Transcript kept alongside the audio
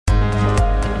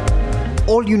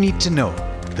all you need to know.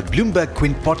 The Bloomberg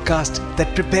Quint podcast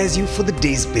that prepares you for the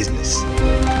day's business.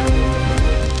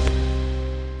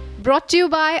 Brought to you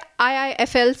by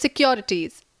IIFL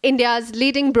Securities, India's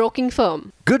leading broking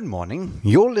firm. Good morning.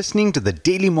 You're listening to the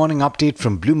Daily Morning Update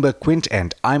from Bloomberg Quint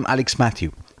and I'm Alex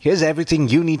Matthew. Here's everything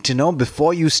you need to know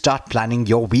before you start planning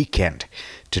your weekend.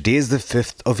 Today is the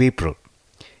 5th of April.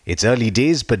 It's early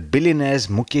days, but billionaires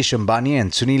Mukesh Ambani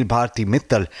and Sunil Bharti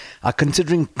Mittal are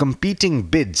considering competing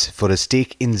bids for a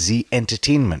stake in Zee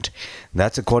Entertainment.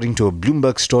 That's according to a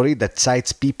Bloomberg story that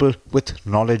cites people with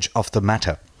knowledge of the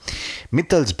matter.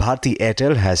 Mittal's Bharti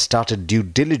Airtel has started due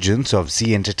diligence of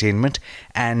Zee Entertainment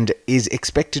and is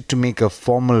expected to make a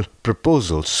formal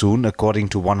proposal soon, according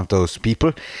to one of those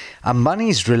people.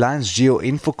 Ambani's Reliance Jio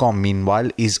Infocomm,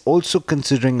 meanwhile, is also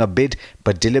considering a bid,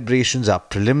 but deliberations are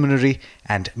preliminary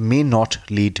and may not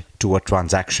lead to a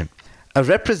transaction. A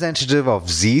representative of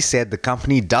Zee said the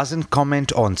company doesn't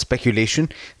comment on speculation,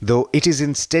 though it is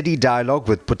in steady dialogue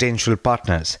with potential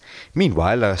partners.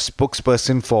 Meanwhile, a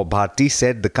spokesperson for Bharti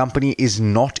said the company is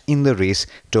not in the race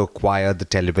to acquire the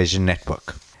television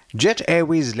network. Jet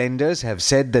Airways lenders have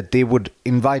said that they would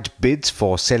invite bids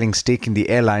for selling stake in the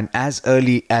airline as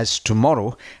early as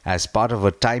tomorrow as part of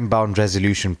a time-bound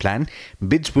resolution plan.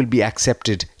 Bids will be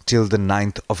accepted till the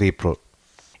 9th of April.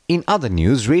 In other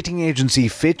news, rating agency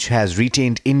Fitch has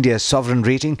retained India's sovereign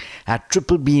rating at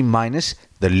BBB-,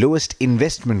 the lowest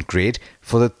investment grade,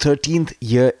 for the 13th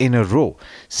year in a row,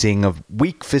 saying a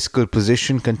weak fiscal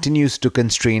position continues to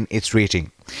constrain its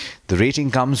rating. The rating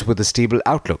comes with a stable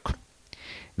outlook.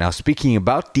 Now, speaking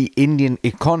about the Indian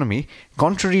economy,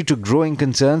 contrary to growing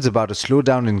concerns about a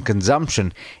slowdown in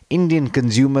consumption, Indian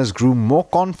consumers grew more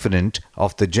confident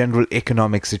of the general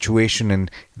economic situation in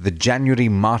the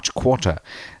January-March quarter.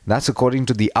 That's according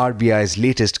to the RBI's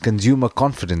latest consumer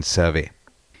confidence survey.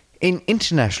 In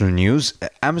international news,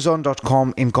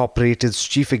 Amazon.com Incorporated's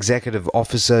Chief Executive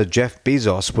Officer Jeff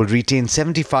Bezos will retain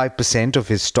 75% of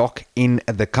his stock in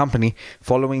the company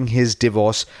following his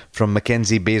divorce from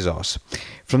Mackenzie Bezos.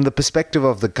 From the perspective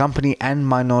of the company and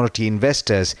minority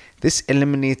investors, this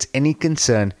eliminates any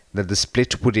concern that the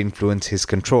split would influence his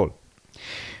control.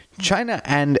 China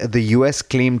and the US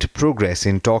claimed progress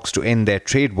in talks to end their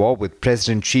trade war, with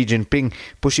President Xi Jinping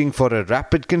pushing for a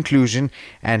rapid conclusion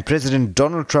and President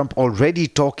Donald Trump already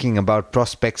talking about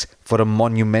prospects for a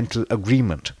monumental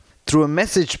agreement. Through a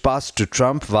message passed to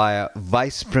Trump via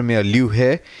Vice Premier Liu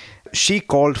He, Xi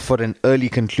called for an early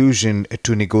conclusion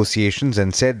to negotiations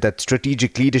and said that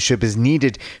strategic leadership is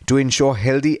needed to ensure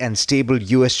healthy and stable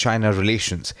US-China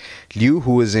relations. Liu,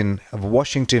 who is in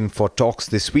Washington for talks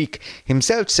this week,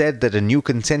 himself said that a new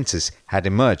consensus had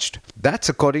emerged. That's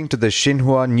according to the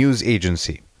Xinhua news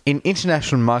agency. In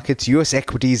international markets, US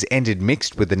equities ended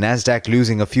mixed, with the Nasdaq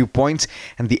losing a few points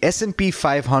and the S&P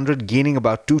 500 gaining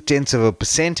about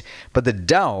 0.2%, but the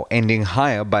Dow ending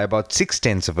higher by about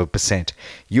 0.6%.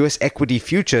 US equity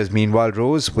futures, meanwhile,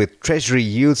 rose with Treasury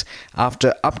yields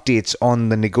after updates on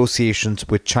the negotiations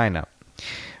with China.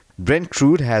 Brent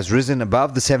crude has risen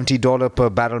above the $70 per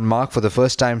barrel mark for the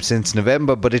first time since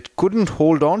November, but it couldn't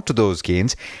hold on to those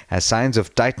gains as signs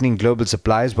of tightening global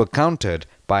supplies were countered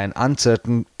by an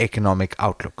uncertain economic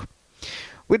outlook.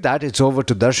 With that, it's over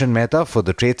to Darshan Mehta for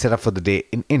the trade setup for the day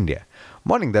in India.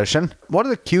 Morning, Darshan. What are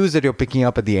the cues that you're picking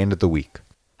up at the end of the week?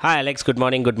 Hi Alex, good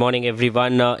morning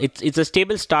everyone. It's a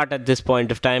stable start at this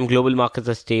point of time. Global markets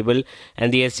are stable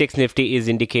and the SGX Nifty is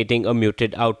indicating a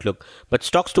muted outlook. But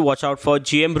stocks to watch out for: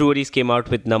 GM Breweries came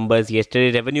out with numbers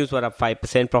yesterday. Revenues were up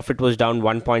 5%, profit was down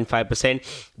 1.5%.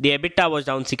 The EBITDA was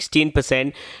down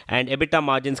 16% and EBITDA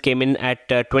margins came in at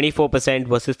 24%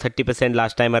 versus 30%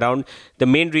 last time around. The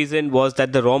main reason was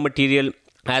that the raw material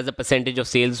as a percentage of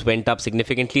sales went up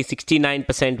significantly,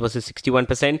 69% versus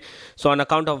 61%. So on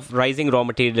account of rising raw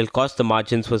material costs, the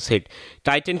margins was hit.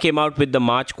 Titan came out with the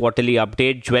March quarterly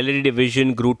update. Jewelry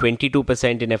division grew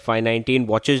 22% in FY19,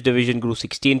 watches division grew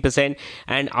 16%,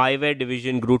 and eyewear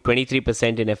division grew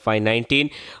 23% in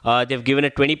FY19. They've given a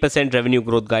 20% revenue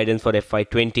growth guidance for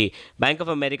FY20. Bank of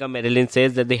America Merrill Lynch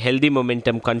says that the healthy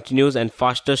momentum continues and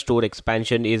faster store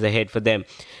expansion is ahead for them.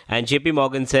 And JP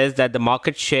Morgan says that the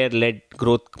market share led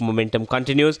growth momentum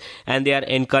continues and they are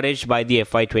encouraged by the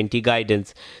FY20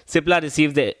 guidance. Cipla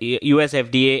received the US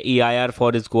FDA EIR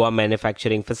for its Goa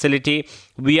manufacturing facility.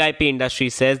 VIP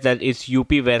Industries says that its UP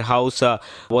warehouse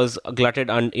was glutted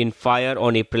in fire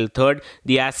on April 3rd.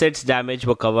 The assets damaged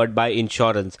were covered by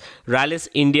insurance. Rallis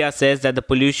India says that the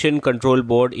Pollution Control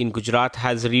Board in Gujarat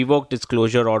has revoked its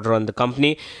closure order on the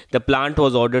company. The plant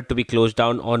was ordered to be closed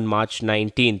down on March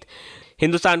 19th.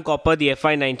 Hindustan Copper, the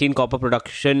FY19 copper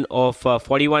production of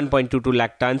 41.22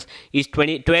 lakh tons is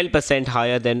 12%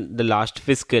 higher than the last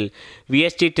fiscal.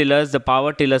 VST tillers, the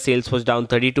power tiller sales was down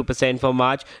 32% for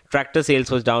March, tractor sales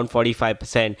was down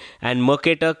 45%, and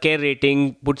Mercator Care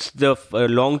Rating puts the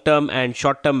long-term and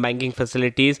short-term banking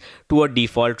facilities to a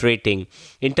default rating.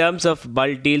 In terms of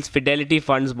bulk deals, Fidelity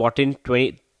Funds bought in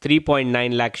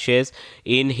 3.9 lakh shares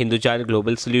in Hinduja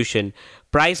Global Solution.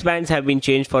 Price bands have been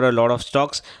changed for a lot of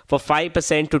stocks. For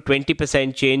 5% to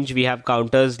 20% change, we have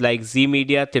counters like Z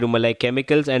Media, Tirumalai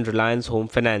Chemicals and Reliance Home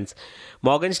Finance.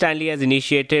 Morgan Stanley has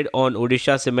initiated on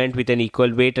Odisha Cement with an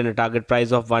equal weight and a target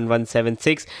price of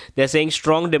 1176. They're saying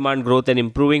strong demand growth and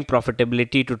improving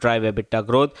profitability to drive EBITDA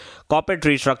growth. Corporate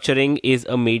restructuring is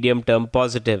a medium-term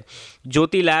positive.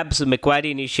 Jyoti Labs,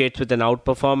 Macquarie initiates with an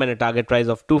outperform and a target price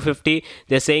of 250.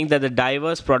 They're saying that the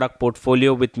diverse product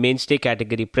portfolio with mainstay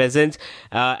category presence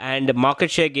and market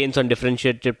share gains on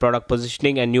differentiated product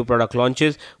positioning and new product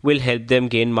launches will help them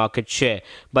gain market share.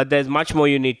 But there's much more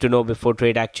you need to know before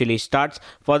trade actually starts.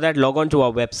 For that, log on to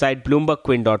our website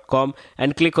bloombergquint.com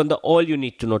and click on the All You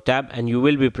Need to Know tab and you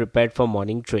will be prepared for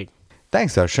morning trade.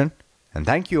 Thanks, Darshan. And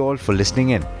thank you all for listening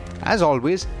in. As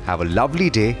always, have a lovely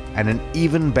day and an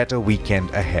even better weekend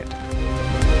ahead.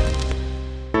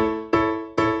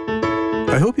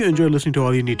 I hope you enjoyed listening to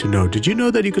All You Need to Know. Did you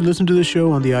know that you can listen to the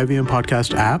show on the IVM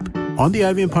Podcast app? On the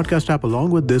IVM Podcast app,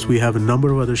 along with this, we have a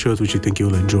number of other shows which you think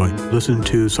you'll enjoy. Listen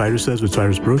to Cyrus Says with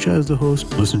Cyrus Brocha as the host.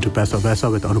 Listen to Paisa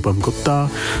Vaisa with Anupam Gupta.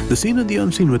 The Scene and the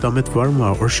Unseen with Amit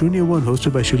Verma. Or Shunya One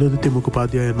hosted by Shiladiti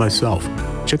Mukhopadhyay and myself.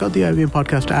 Check out the IVM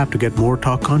Podcast app to get more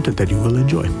talk content that you will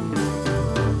enjoy.